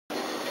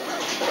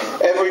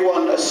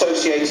Everyone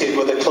associated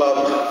with the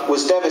club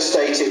was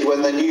devastated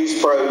when the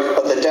news broke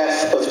of the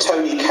death of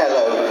Tony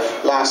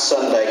Kellow last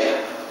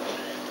Sunday.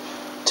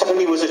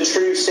 Tony was a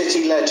true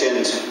City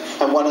legend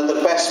and one of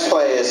the best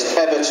players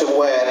ever to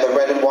wear the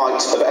red and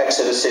white of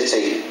Exeter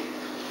City.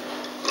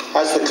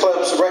 As the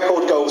club's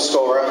record goal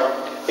scorer,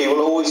 he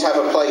will always have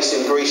a place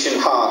in Grecian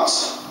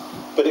hearts,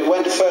 but it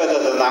went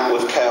further than that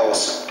with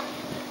Kells.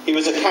 He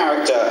was a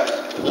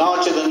character,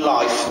 larger than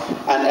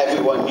life, and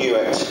everyone knew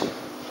it.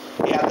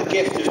 He had the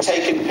gift of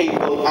taking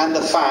people and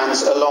the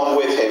fans along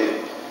with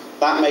him.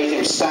 That made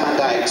him stand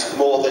out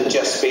more than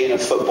just being a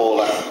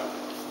footballer.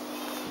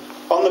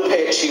 On the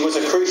pitch, he was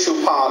a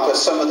crucial part of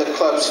some of the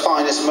club's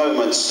finest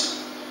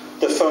moments,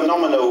 the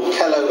phenomenal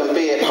Kellow and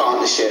Beer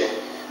partnership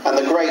and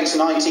the great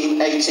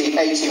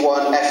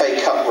 1980-81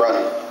 FA Cup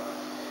run.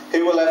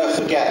 Who will ever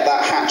forget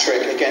that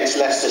hat-trick against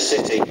Leicester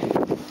City?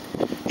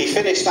 He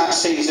finished that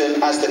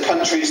season as the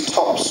country's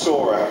top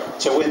scorer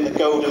to win the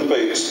Golden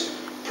Boot,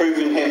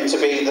 proving him to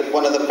be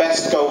one of the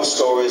best goal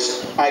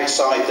scorers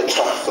outside the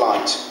top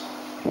flight.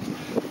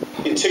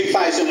 In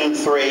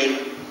 2003,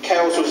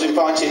 Kells was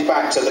invited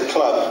back to the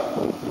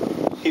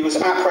club. He was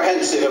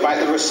apprehensive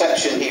about the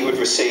reception he would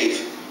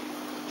receive.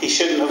 He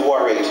shouldn't have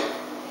worried.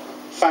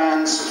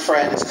 Fans,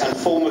 friends and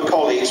former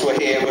colleagues were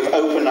here with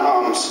open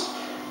arms,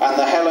 and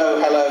the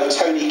 "Hello, hello,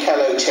 Tony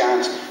Kellow"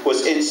 chant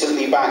was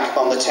instantly back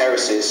on the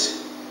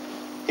terraces.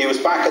 He was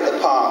back at the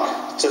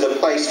park, to the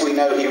place we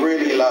know he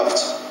really loved,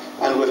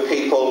 and with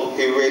people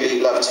who really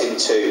loved him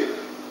too.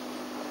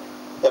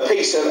 A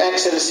piece of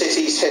Exeter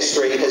City's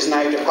history has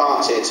now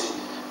departed,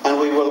 and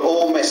we will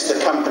all miss the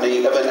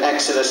company of an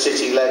Exeter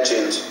City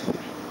legend.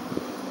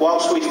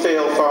 Whilst we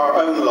feel for our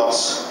own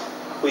loss,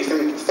 we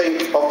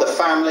think of the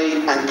family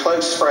and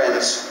close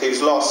friends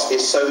whose loss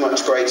is so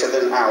much greater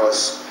than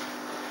ours.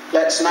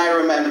 Let's now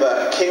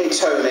remember King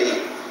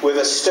Tony with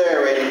a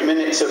stirring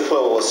minute's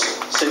applause.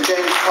 St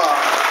James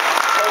Park,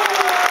 Tony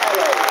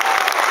Kellow.